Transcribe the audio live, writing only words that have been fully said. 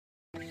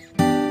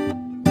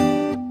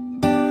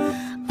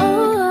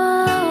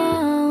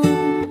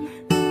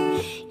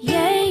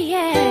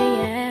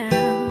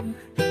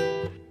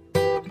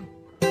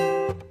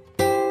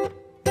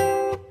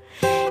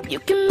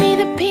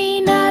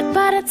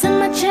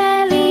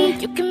jelly.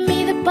 You can be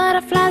the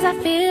butterflies I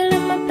feel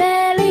in my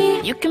belly.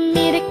 You can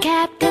be the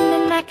captain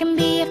and I can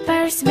be your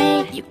first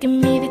mate. You can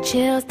be the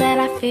chills that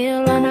I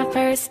feel on our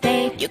first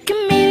date. You can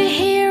be the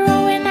hero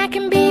and I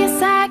can be your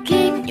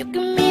sidekick. You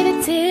can be the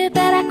tear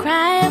that I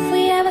cry if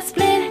we ever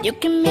split. You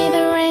can be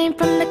the rain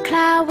from the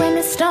cloud when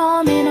it's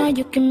storming, or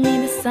you can be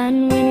the sun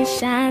when it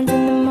shines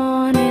in the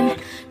morning.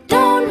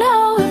 Don't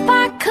know if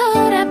I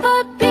could ever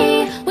be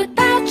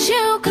without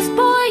you, 'cause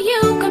boy,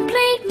 you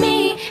complete me.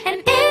 And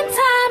in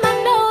time I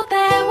know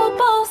that we'll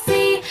both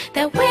see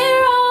that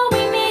we're all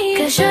we need.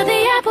 'Cause you're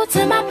the apple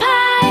to my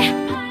pie,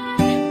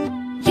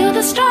 you're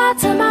the straw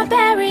to my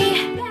berry,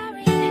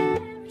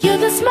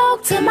 you're the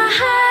smoke to my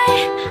high,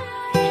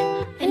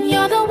 and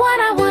you're the one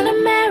I wanna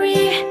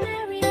marry.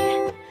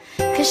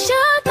 'Cause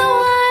you're the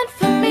one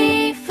for me,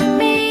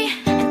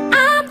 and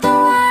I'm the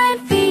one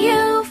for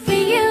you, for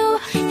you.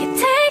 You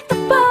take the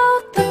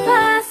both of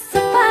us,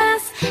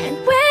 and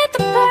we're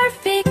the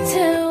perfect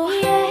two.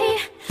 Yeah,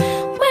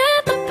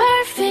 we're the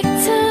perfect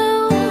two.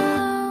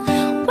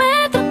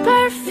 We're the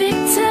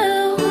perfect two.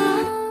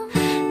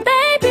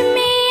 Baby,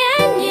 me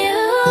and you,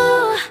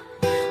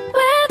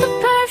 we're the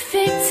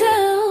perfect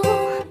two.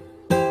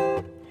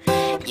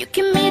 You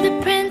can be the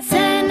prince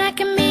and I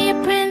can be a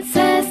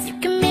princess. You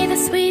can be the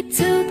sweet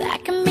tooth, I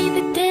can be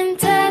the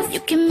dentist.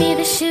 You can be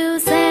the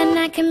shoes and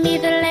I can be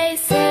the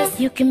laces.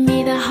 You can be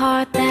the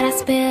heart that I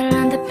spill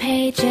on the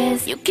pages.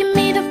 You can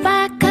be the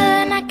vodka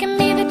and I can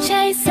be the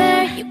chaser.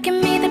 You can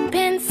be the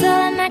pencil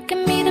and I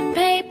can be the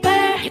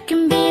paper. You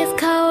can be as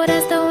cold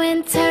as the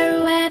winter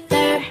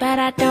weather, but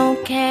I don't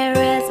care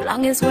as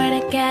long as we're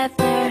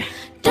together.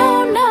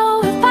 Don't know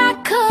if I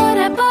could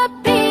ever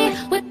be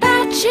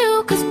without you,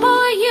 'cause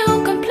boy, you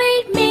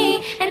complete me.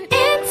 And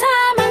in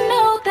time I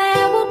know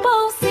that we'll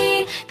both see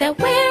that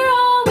we're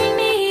all we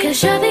need. 'Cause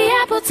you're the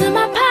apple to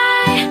my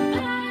pie,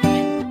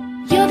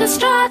 you're the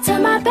straw to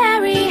my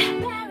berry,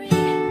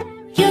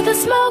 you're the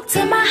smoke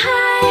to my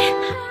high,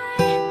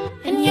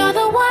 and you're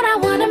the one I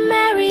wanna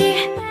marry.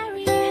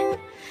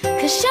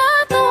 'Cause you're